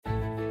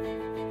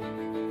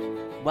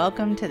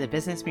Welcome to the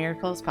Business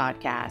Miracles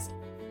Podcast.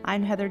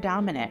 I'm Heather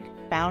Dominick,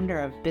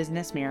 founder of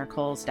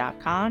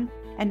BusinessMiracles.com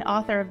and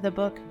author of the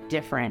book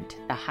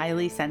Different, The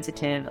Highly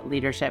Sensitive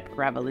Leadership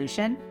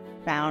Revolution,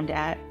 found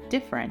at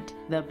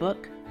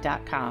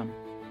differentthebook.com.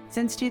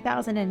 Since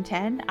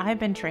 2010, I've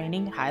been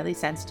training highly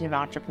sensitive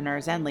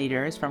entrepreneurs and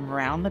leaders from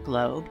around the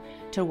globe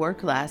to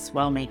work less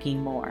while making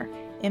more,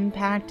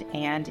 impact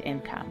and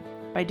income,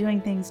 by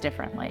doing things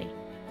differently.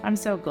 I'm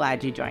so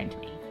glad you joined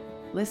me.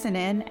 Listen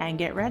in and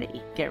get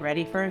ready. Get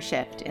ready for a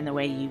shift in the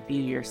way you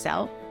view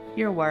yourself,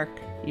 your work,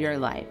 your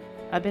life.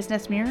 A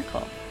business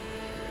miracle.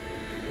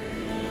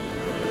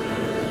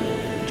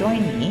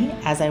 Join me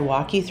as I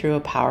walk you through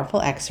a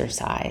powerful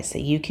exercise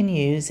that you can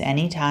use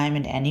anytime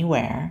and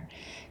anywhere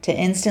to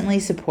instantly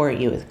support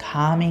you with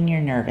calming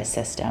your nervous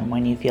system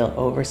when you feel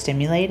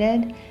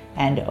overstimulated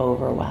and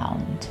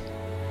overwhelmed.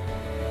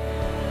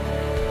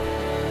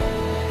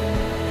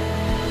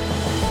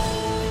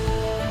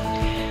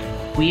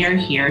 We are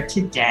here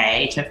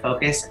today to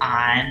focus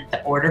on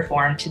the order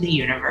form to the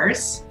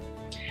universe,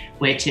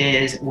 which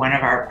is one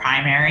of our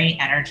primary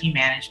energy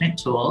management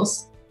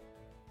tools,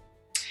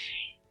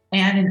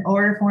 and an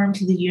order form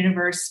to the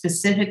universe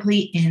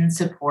specifically in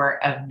support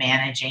of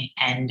managing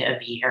end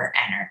of year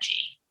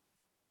energy.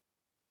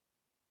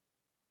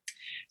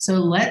 So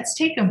let's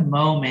take a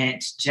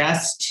moment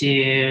just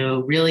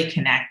to really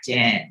connect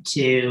in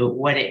to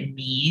what it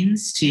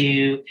means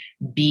to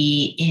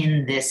be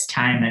in this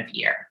time of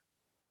year.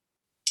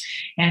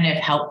 And if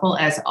helpful,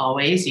 as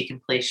always, you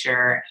can place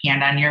your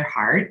hand on your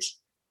heart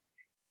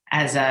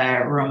as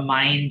a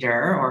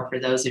reminder, or for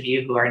those of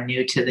you who are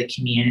new to the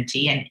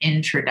community, an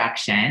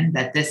introduction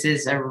that this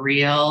is a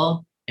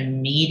real,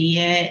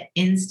 immediate,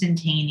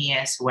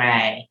 instantaneous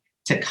way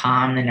to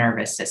calm the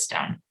nervous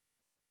system.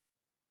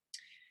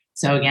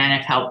 So again,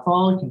 if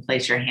helpful, you can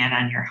place your hand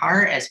on your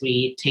heart as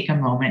we take a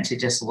moment to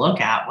just look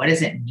at what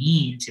does it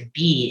mean to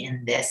be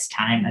in this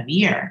time of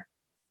year.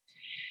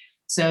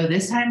 So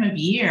this time of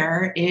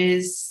year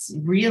is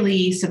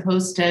really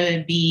supposed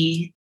to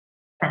be,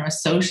 from a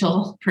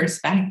social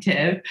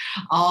perspective,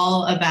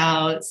 all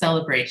about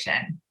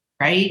celebration,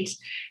 right?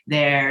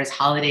 There's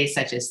holidays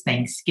such as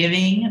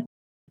Thanksgiving,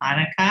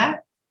 Hanukkah,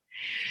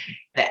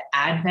 the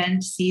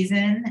Advent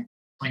season,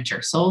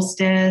 winter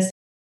solstice,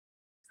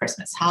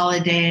 Christmas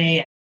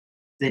holiday,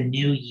 the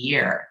new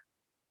year.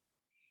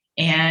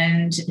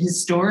 And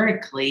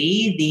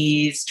historically,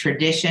 these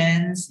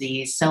traditions,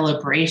 these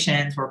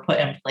celebrations were put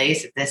in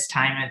place at this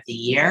time of the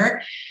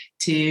year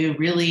to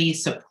really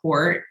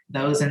support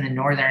those in the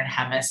Northern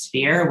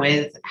Hemisphere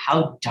with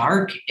how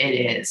dark it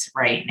is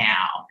right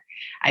now.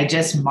 I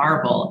just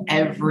marvel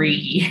every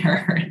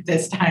year at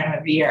this time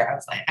of year. I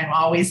was like, I'm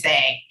always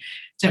saying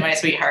to my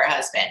sweetheart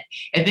husband,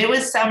 if it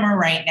was summer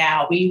right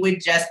now, we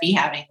would just be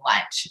having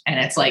lunch and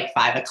it's like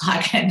 5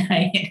 o'clock at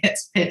night and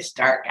it's pitch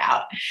dark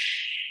out.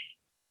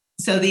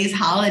 So these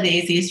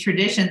holidays, these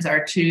traditions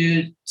are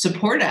to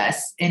support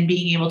us in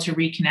being able to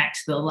reconnect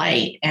to the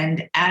light.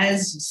 And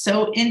as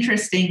so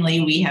interestingly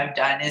we have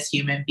done as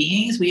human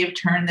beings, we have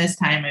turned this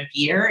time of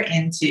year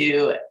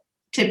into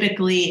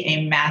typically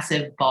a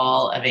massive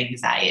ball of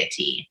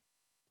anxiety.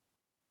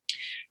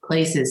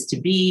 Places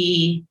to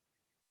be,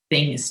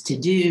 things to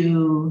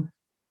do,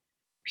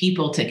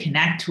 people to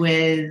connect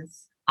with,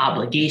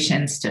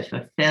 obligations to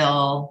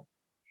fulfill.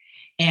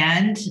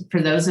 And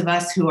for those of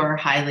us who are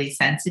highly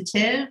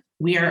sensitive,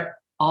 we are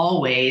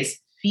always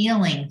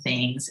feeling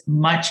things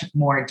much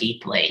more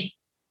deeply.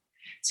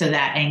 So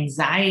that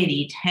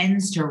anxiety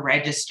tends to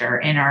register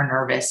in our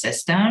nervous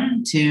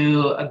system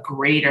to a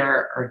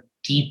greater or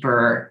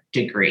deeper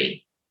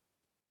degree.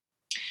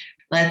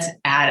 Let's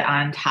add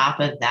on top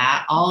of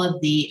that all of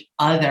the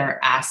other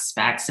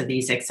aspects of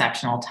these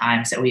exceptional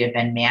times that we have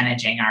been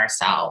managing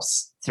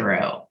ourselves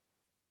through.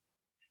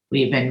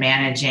 We've been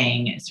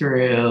managing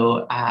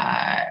through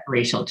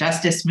racial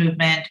justice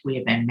movement. We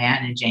have been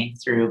managing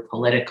through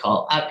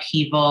political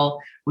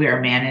upheaval. We are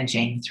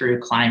managing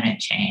through climate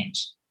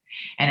change.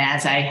 And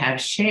as I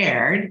have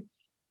shared,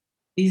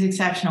 these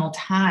exceptional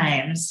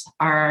times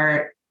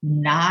are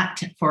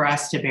not for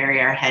us to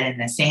bury our head in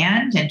the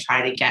sand and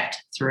try to get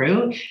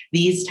through.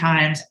 These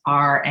times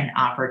are an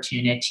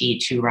opportunity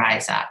to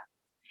rise up.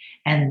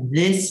 And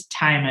this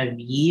time of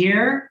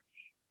year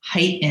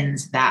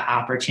heightens that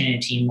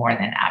opportunity more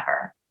than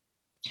ever.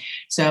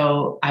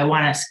 So I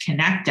want to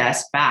connect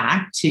us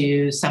back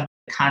to some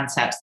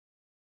concepts.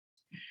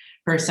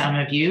 For some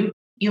of you,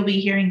 you'll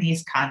be hearing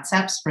these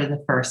concepts for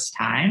the first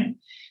time.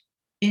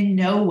 In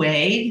no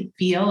way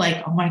feel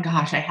like, oh my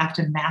gosh, I have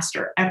to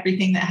master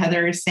everything that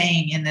Heather is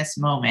saying in this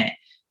moment.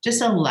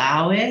 Just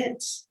allow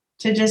it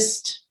to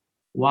just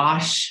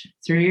wash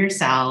through your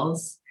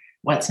cells.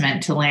 What's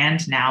meant to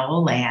land now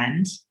will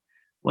land.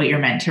 What you're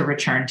meant to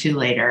return to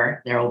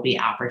later, there will be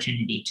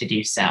opportunity to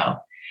do so.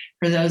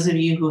 For those of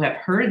you who have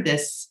heard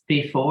this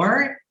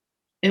before,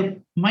 it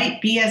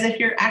might be as if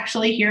you're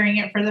actually hearing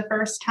it for the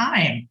first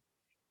time,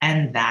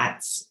 and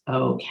that's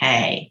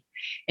okay.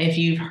 If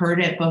you've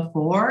heard it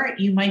before,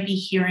 you might be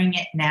hearing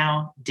it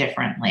now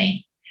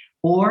differently.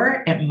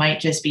 Or it might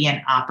just be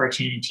an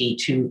opportunity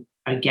to,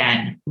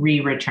 again,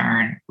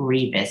 return,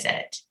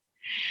 revisit.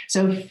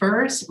 So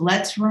first,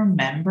 let's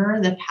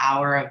remember the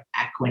power of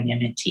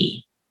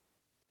equanimity.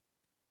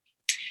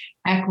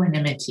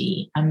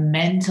 Equanimity, a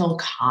mental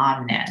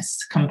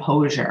calmness,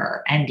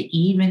 composure, and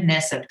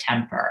evenness of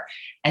temper,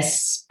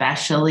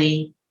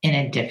 especially in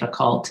a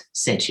difficult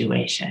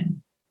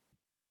situation.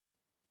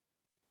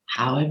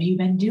 How have you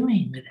been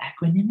doing with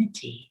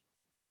equanimity?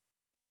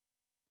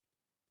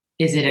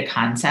 Is it a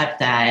concept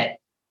that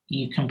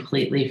you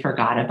completely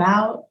forgot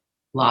about,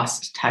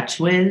 lost touch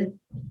with?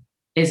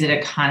 Is it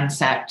a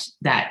concept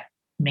that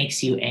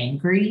makes you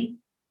angry,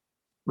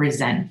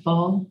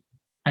 resentful,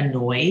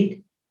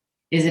 annoyed?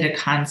 Is it a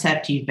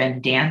concept you've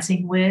been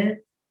dancing with?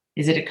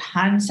 Is it a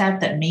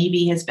concept that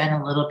maybe has been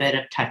a little bit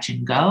of touch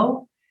and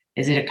go?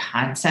 Is it a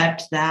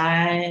concept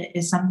that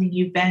is something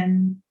you've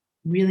been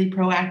really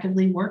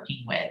proactively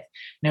working with?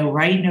 No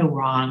right, no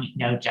wrong,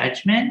 no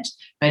judgment,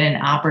 but an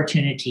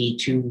opportunity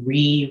to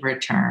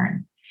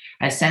return,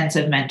 a sense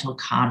of mental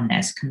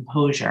calmness,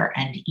 composure,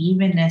 and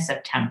evenness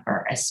of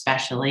temper,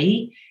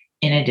 especially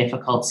in a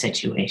difficult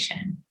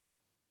situation.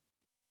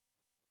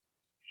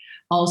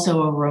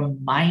 Also, a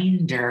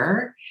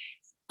reminder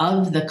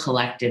of the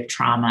collective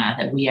trauma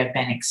that we have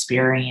been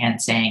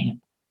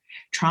experiencing.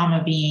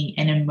 Trauma being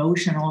an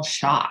emotional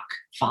shock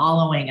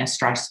following a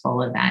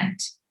stressful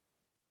event,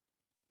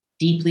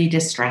 deeply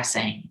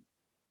distressing.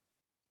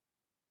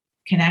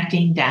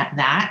 Connecting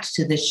that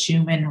to the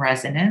Schumann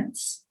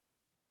resonance,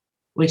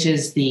 which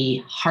is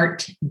the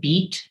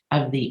heartbeat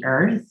of the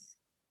earth.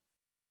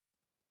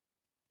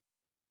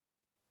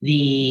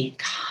 The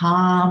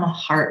calm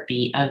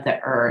heartbeat of the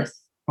earth,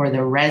 or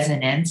the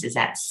resonance, is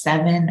at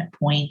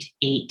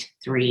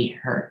 7.83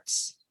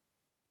 hertz.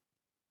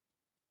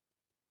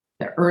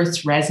 The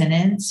Earth's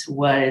resonance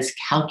was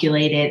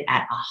calculated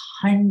at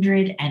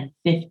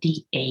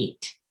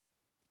 158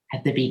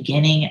 at the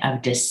beginning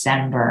of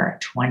December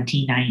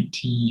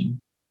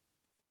 2019.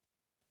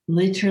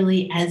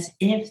 Literally as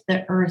if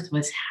the Earth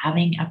was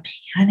having a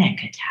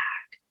panic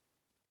attack.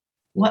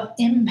 What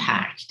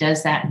impact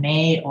does that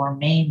may or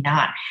may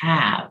not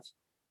have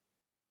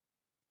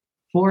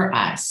for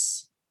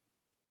us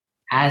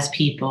as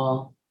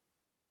people,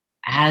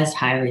 as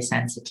highly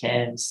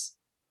sensitives,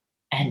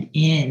 and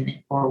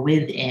in or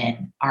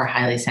within our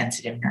highly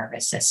sensitive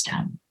nervous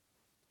system?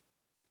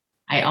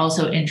 I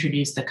also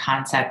introduced the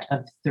concept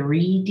of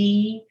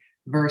 3D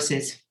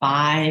versus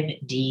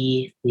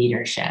 5D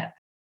leadership.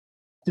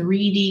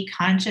 3D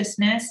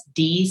consciousness,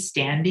 D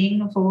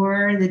standing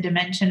for the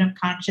dimension of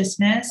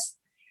consciousness,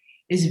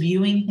 is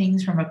viewing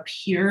things from a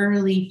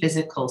purely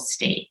physical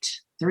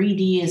state.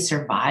 3D is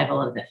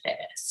survival of the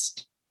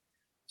fittest.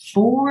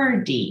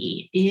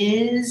 4D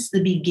is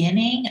the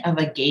beginning of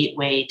a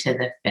gateway to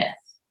the fifth.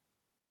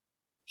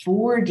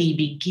 4D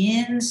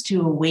begins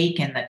to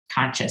awaken the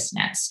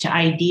consciousness to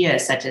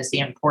ideas such as the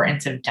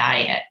importance of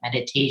diet,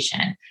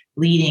 meditation,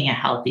 leading a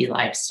healthy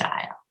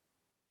lifestyle.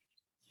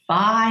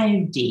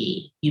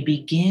 5D, you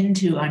begin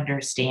to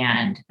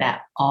understand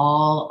that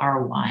all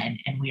are one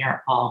and we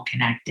are all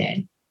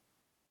connected.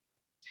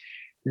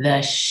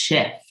 The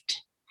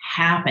shift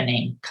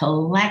happening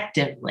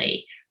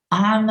collectively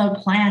on the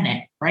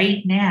planet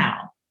right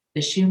now,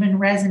 the Schumann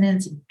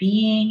resonance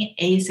being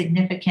a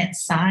significant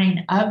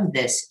sign of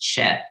this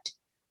shift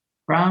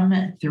from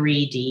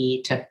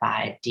 3D to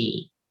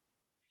 5D.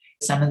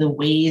 Some of the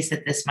ways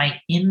that this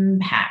might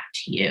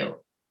impact you.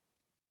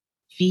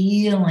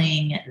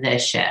 Feeling the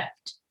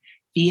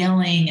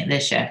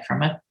shift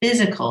from a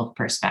physical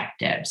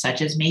perspective,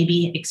 such as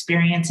maybe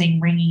experiencing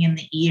ringing in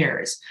the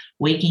ears,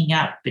 waking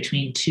up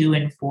between 2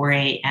 and 4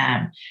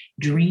 a.m.,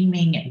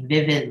 dreaming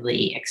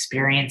vividly,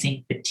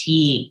 experiencing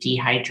fatigue,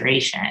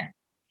 dehydration,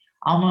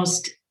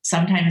 almost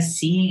sometimes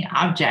seeing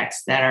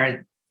objects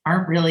that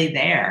aren't really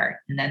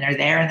there, and then they're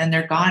there and then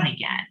they're gone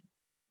again.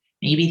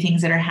 Maybe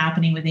things that are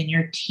happening within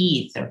your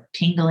teeth or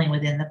tingling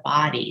within the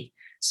body,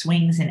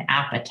 swings in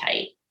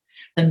appetite.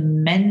 The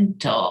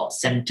mental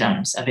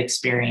symptoms of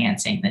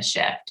experiencing the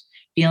shift,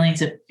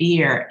 feelings of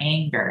fear,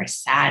 anger,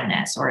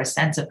 sadness, or a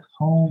sense of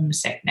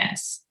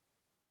homesickness.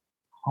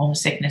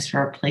 Homesickness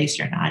for a place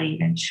you're not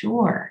even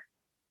sure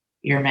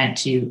you're meant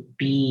to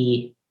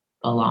be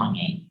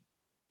belonging.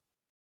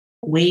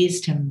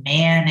 Ways to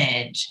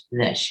manage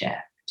the shift.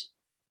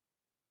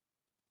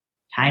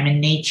 Time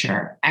in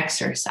nature,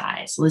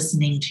 exercise,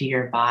 listening to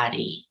your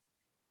body,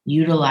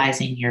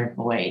 utilizing your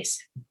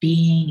voice,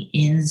 being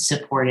in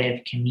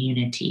supportive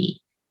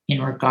community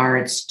in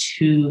regards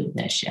to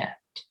the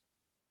shift.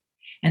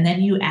 And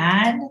then you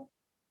add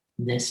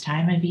this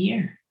time of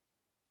year.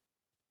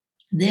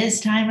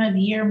 This time of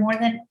year, more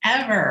than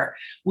ever,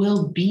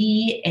 will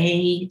be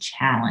a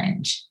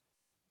challenge.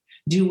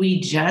 Do we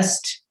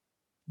just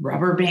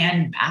rubber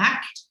band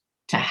back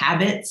to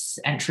habits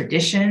and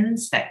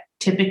traditions that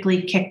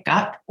typically kick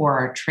up or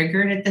are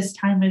triggered at this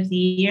time of the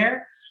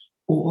year?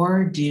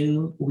 Or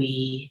do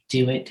we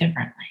do it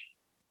differently?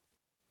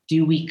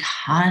 Do we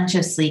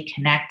consciously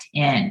connect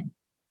in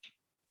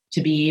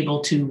to be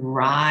able to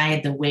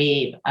ride the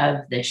wave of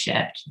the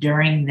shift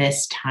during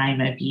this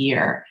time of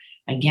year.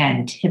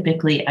 Again,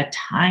 typically a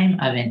time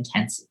of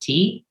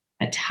intensity,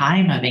 a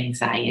time of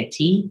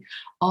anxiety,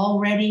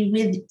 already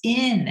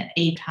within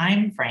a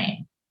time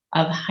frame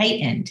of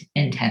heightened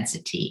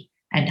intensity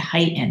and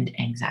heightened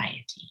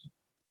anxiety.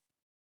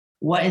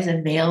 What is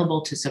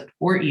available to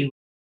support you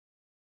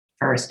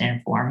first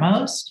and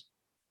foremost?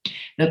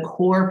 The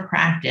core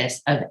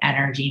practice of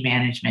energy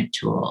management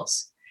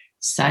tools,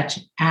 such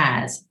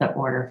as the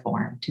order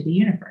form to the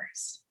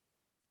universe.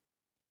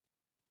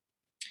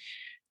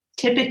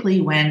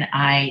 Typically, when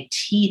I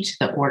teach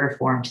the order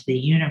form to the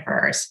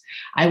universe,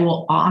 I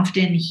will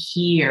often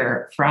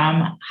hear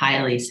from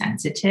highly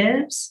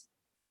sensitives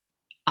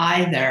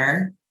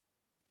either,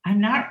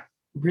 I'm not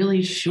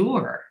really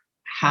sure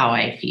how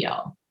I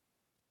feel.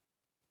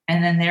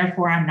 And then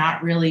therefore, I'm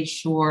not really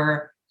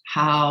sure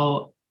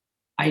how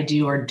I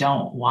do or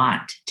don't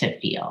want to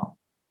feel.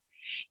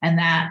 And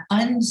that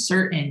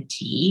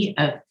uncertainty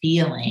of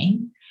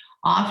feeling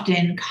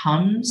often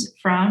comes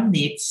from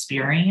the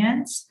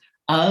experience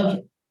of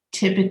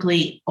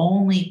typically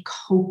only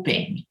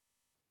coping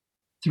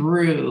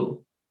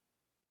through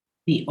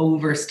the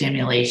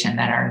overstimulation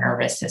that our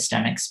nervous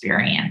system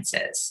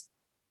experiences.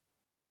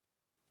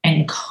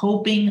 And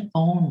coping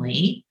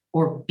only,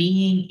 or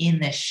being in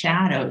the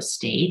shadow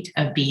state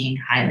of being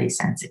highly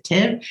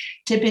sensitive,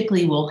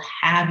 typically will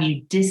have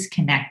you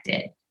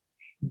disconnected,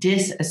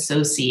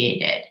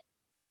 disassociated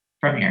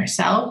from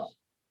yourself,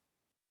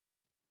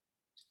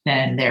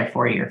 then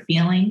therefore your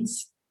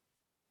feelings,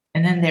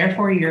 and then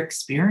therefore your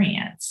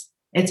experience.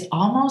 It's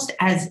almost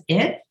as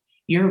if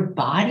your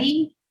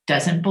body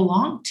doesn't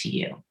belong to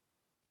you.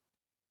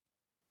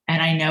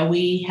 And I know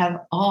we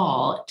have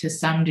all, to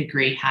some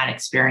degree, had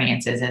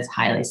experiences as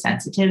highly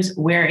sensitives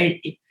where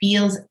it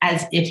feels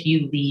as if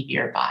you leave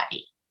your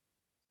body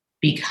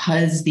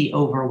because the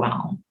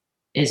overwhelm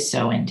is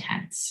so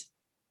intense.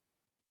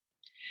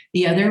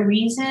 The other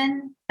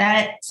reason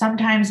that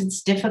sometimes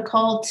it's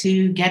difficult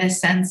to get a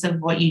sense of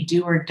what you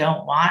do or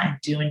don't want and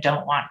do and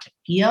don't want to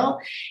feel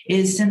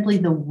is simply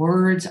the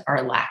words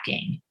are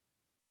lacking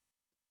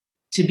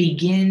to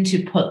begin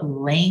to put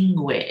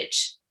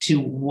language to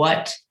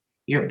what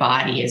your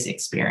body is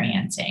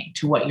experiencing,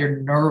 to what your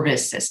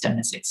nervous system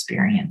is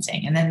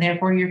experiencing, and then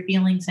therefore your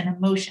feelings and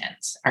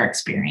emotions are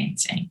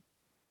experiencing.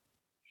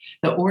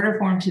 The order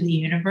form to the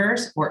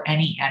universe, or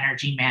any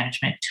energy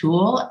management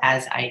tool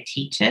as I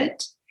teach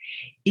it,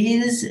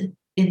 is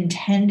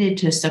intended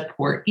to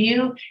support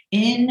you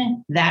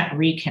in that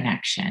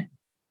reconnection.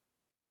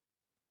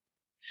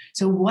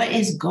 So, what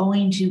is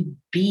going to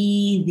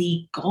be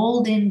the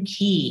golden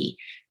key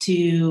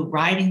to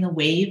riding the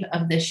wave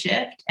of the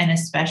shift, and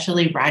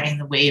especially riding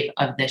the wave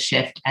of the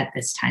shift at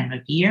this time of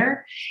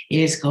year,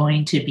 is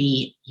going to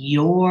be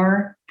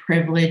your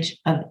privilege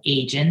of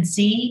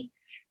agency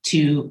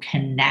to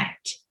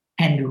connect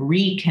and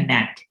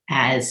reconnect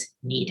as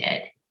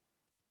needed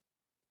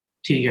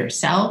to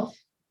yourself,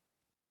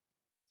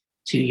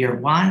 to your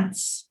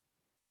wants,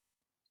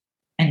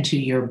 and to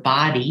your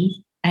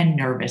body and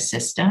nervous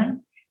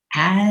system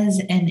as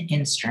an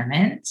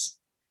instrument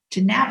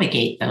to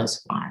navigate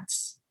those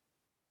wants,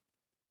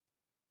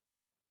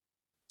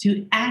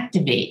 to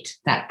activate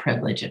that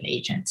privilege of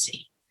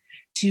agency,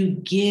 to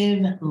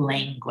give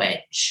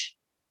language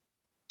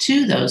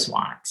to those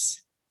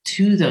wants,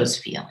 to those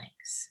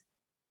feelings.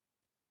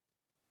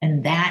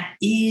 And that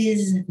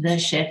is the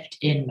shift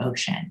in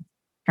motion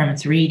from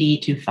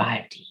 3D to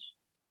 5D.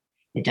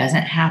 It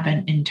doesn't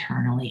happen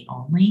internally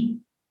only.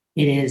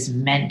 It is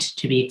meant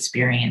to be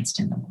experienced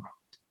in the world.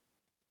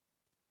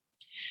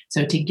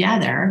 So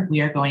together,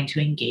 we are going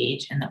to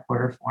engage in the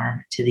order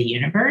form to the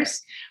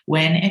universe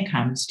when it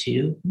comes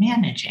to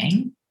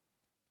managing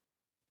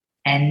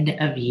end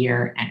of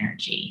year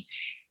energy.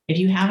 If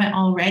you haven't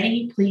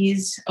already,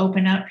 please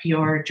open up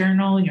your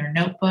journal, your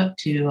notebook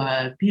to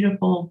a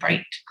beautiful,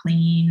 bright,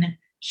 clean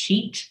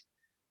sheet.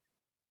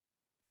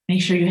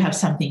 Make sure you have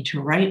something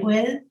to write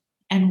with,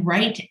 and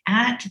write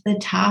at the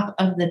top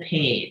of the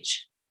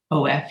page,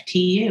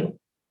 OFTU,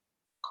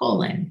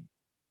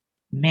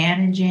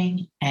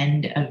 managing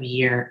end of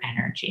year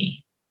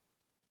energy.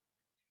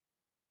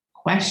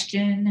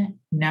 Question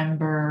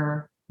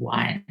number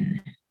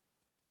 1.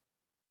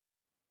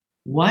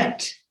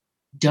 What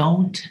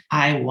don't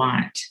I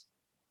want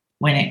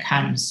when it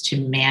comes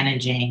to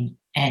managing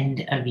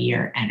end of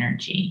year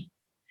energy?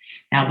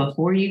 Now,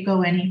 before you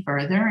go any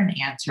further in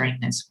answering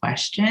this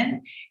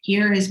question,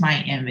 here is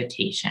my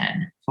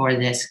invitation for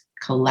this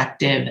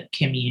collective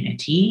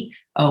community,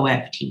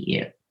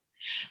 OFTU.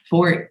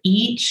 For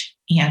each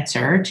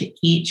answer to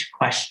each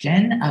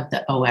question of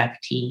the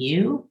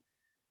OFTU,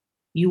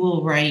 you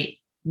will write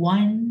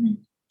 1,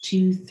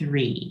 2,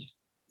 3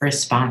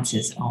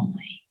 responses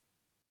only.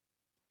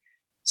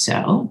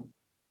 So,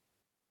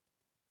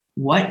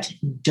 what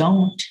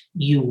don't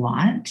you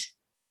want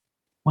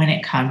when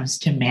it comes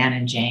to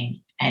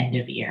managing end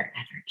of year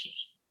energy?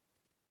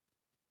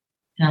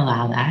 And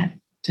allow that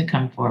to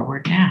come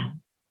forward now.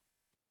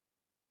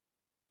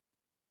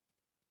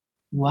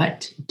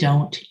 What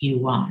don't you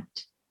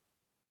want?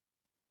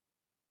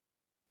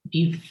 If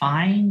you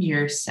find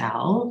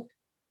yourself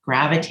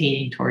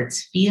gravitating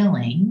towards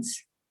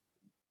feelings,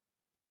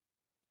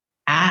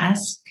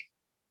 ask,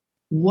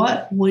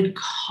 what would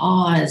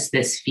cause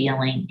this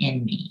feeling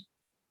in me?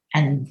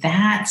 And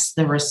that's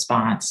the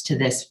response to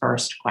this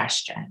first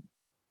question.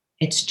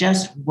 It's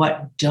just,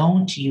 what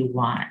don't you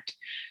want?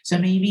 So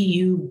maybe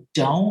you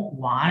don't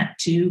want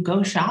to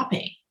go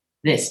shopping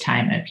this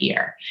time of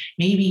year.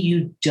 Maybe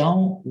you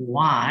don't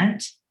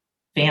want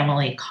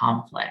family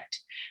conflict.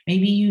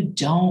 Maybe you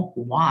don't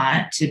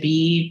want to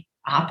be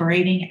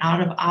operating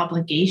out of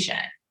obligation.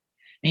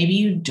 Maybe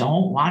you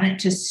don't want it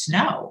to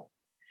snow.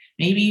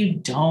 Maybe you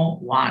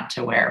don't want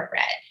to wear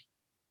red.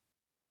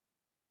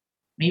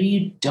 Maybe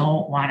you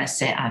don't want to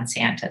sit on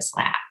Santa's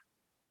lap.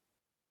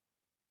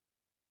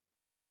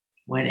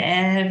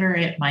 Whatever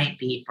it might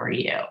be for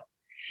you,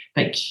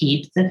 but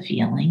keep the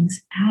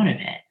feelings out of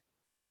it.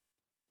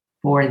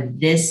 For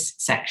this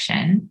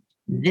section,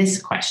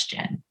 this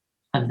question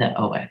of the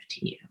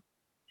OFTU.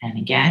 And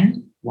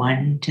again,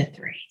 1 to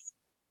 3.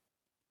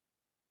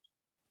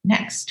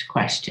 Next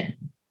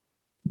question.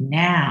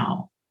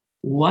 Now,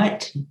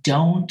 what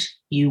don't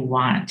you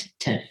want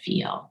to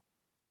feel?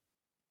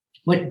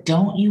 What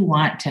don't you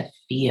want to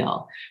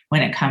feel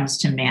when it comes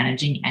to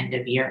managing end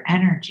of year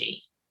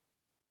energy?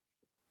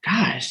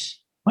 Gosh,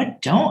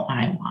 what don't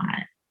I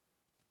want?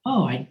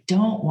 Oh, I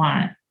don't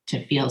want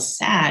to feel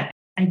sad.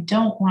 I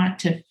don't want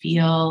to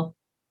feel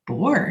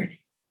bored.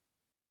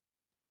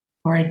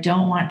 Or I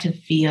don't want to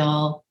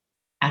feel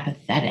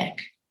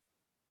apathetic.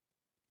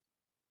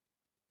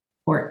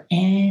 Or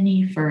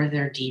any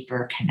further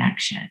deeper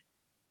connection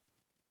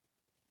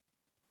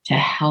to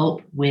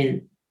help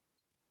with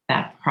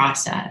that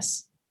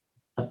process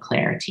of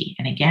clarity.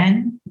 And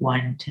again,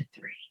 1 to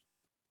 3.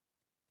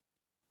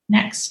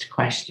 Next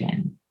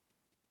question.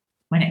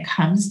 When it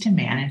comes to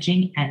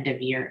managing end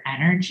of year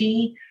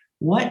energy,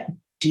 what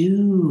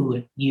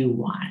do you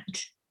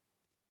want?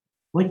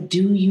 What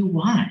do you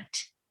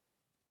want?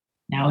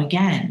 Now,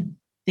 again,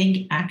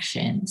 think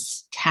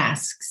actions,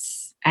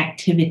 tasks,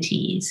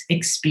 activities,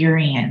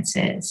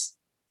 experiences.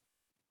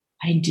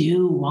 I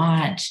do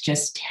want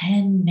just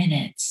 10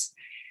 minutes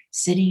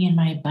sitting in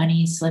my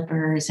bunny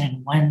slippers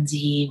and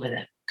onesie with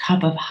a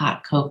cup of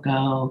hot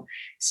cocoa,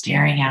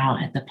 staring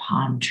out at the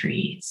palm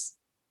trees.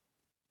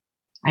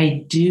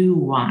 I do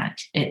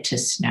want it to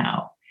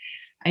snow.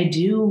 I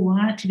do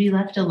want to be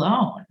left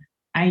alone.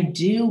 I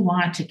do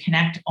want to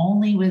connect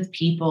only with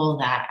people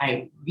that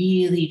I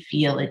really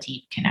feel a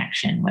deep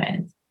connection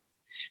with.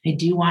 I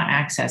do want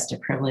access to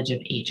privilege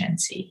of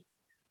agency,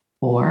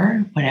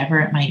 or whatever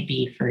it might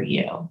be for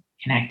you,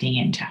 connecting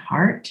into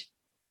heart,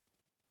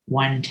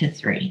 1 to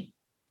 3.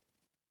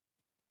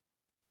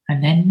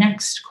 And then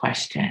next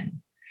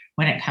question.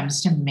 When it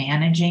comes to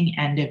managing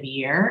end of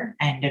year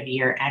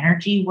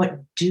energy, what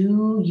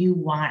do you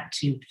want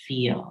to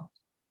feel?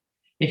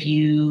 If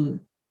you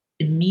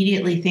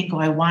immediately think, oh,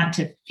 I want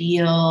to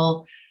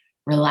feel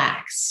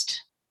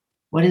relaxed,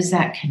 what does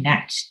that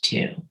connect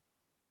to?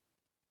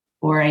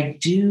 Or I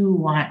do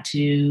want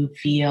to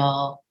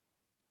feel,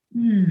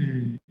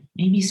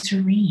 maybe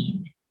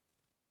serene.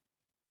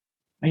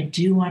 I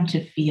do want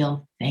to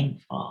feel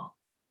thankful.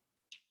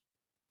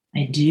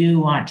 I do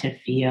want to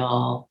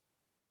feel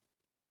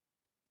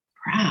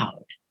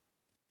proud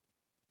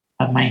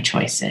of my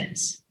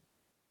choices.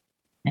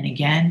 And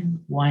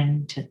again,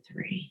 1 to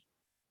 3.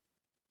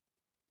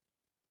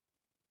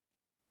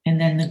 And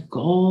then the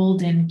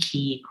golden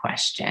key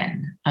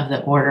question of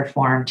the order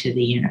form to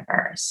the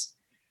universe.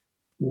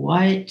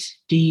 What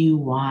do you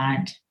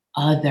want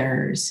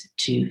others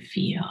to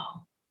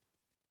feel?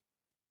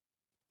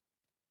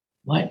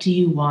 What do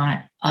you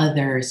want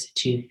others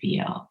to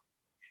feel?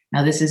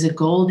 Now, this is a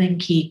golden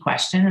key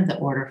question of the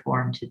order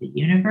form to the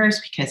universe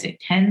because it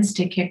tends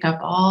to kick up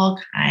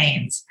all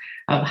kinds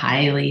of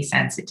highly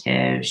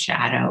sensitive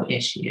shadow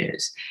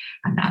issues.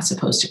 I'm not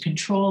supposed to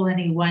control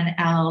anyone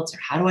else, or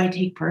how do I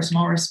take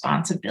personal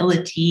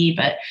responsibility,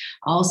 but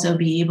also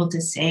be able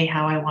to say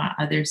how I want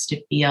others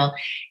to feel.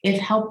 If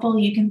helpful,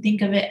 you can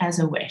think of it as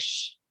a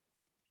wish.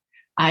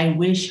 I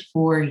wish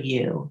for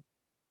you,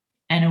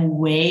 and a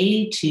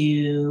way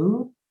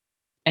to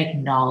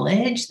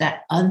acknowledge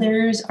that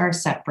others are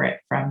separate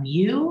from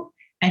you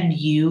and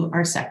you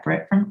are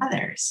separate from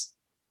others.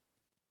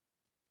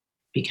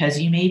 Because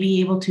you may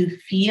be able to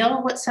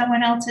feel what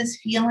someone else is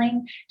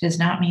feeling does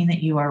not mean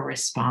that you are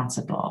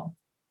responsible.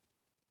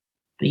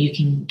 But you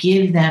can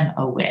give them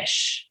a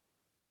wish.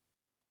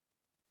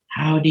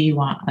 How do you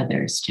want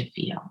others to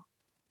feel?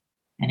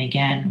 And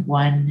again,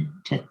 1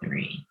 to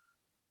 3.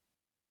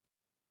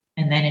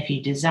 And then if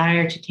you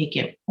desire to take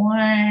it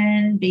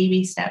one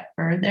baby step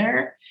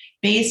further,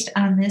 based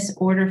on this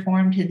order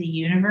form to the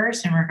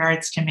universe in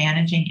regards to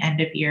managing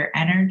end of year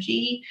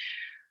energy,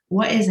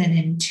 what is an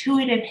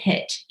intuitive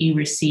hit you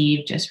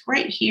receive just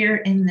right here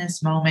in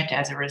this moment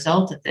as a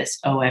result of this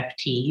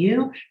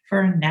OFTU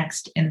for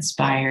next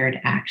inspired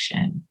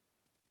action?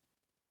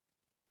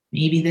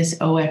 Maybe this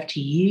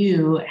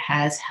OFTU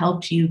has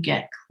helped you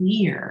get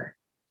clear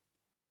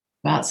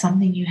about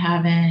something you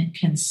haven't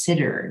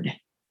considered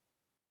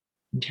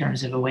in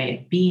terms of a way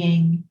of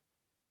being,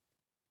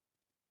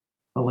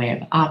 a way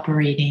of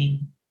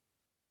operating,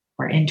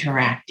 or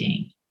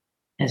interacting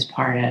as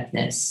part of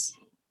this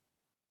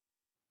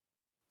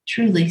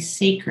truly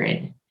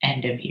sacred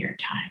end of year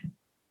time.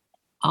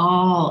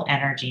 All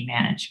energy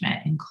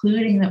management,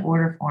 including the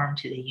order form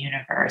to the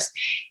universe,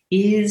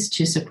 is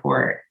to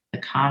support the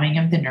calming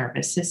of the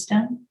nervous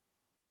system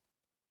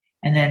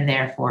and then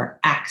therefore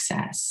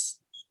access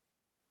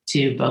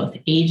to both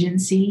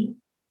agency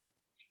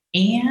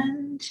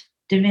and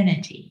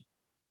divinity,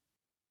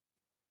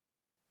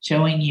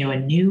 showing you a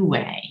new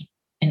way,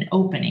 an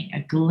opening,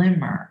 a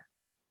glimmer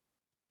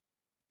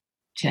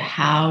to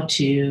how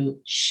to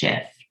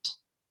shift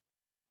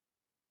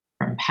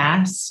from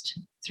past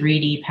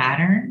 3D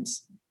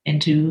patterns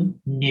into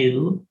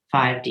new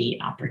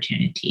 5D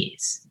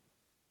opportunities.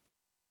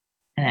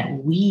 And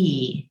that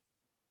we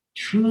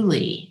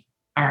truly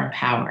are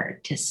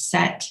empowered to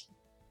set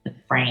the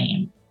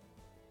frame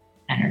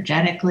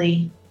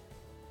energetically,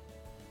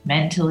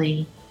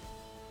 mentally,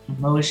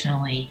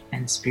 emotionally,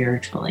 and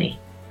spiritually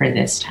for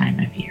this time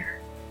of year.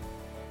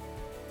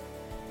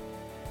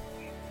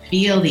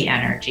 Feel the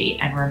energy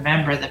and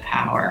remember the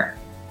power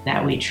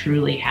that we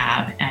truly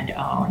have and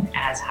own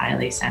as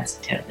highly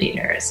sensitive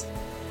leaders.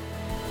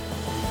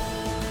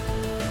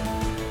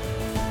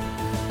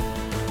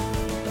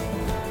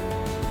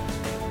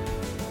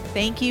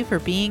 Thank you for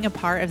being a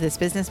part of this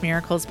Business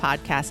Miracles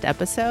podcast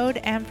episode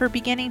and for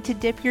beginning to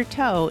dip your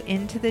toe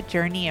into the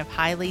journey of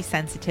highly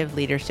sensitive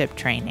leadership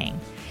training.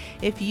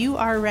 If you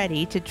are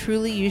ready to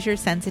truly use your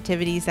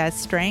sensitivities as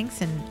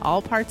strengths in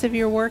all parts of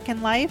your work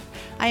and life,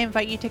 I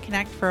invite you to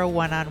connect for a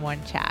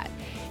one-on-one chat.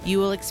 You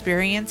will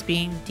experience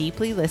being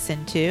deeply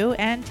listened to,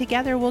 and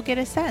together we'll get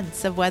a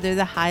sense of whether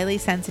the highly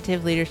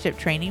sensitive leadership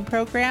training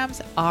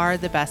programs are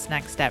the best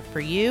next step for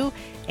you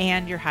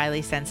and your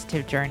highly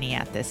sensitive journey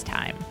at this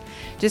time.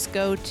 Just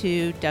go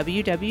to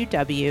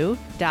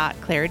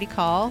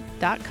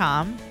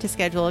www.claritycall.com to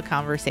schedule a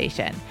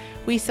conversation.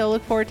 We so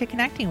look forward to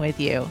connecting with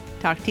you.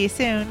 Talk to you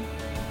soon.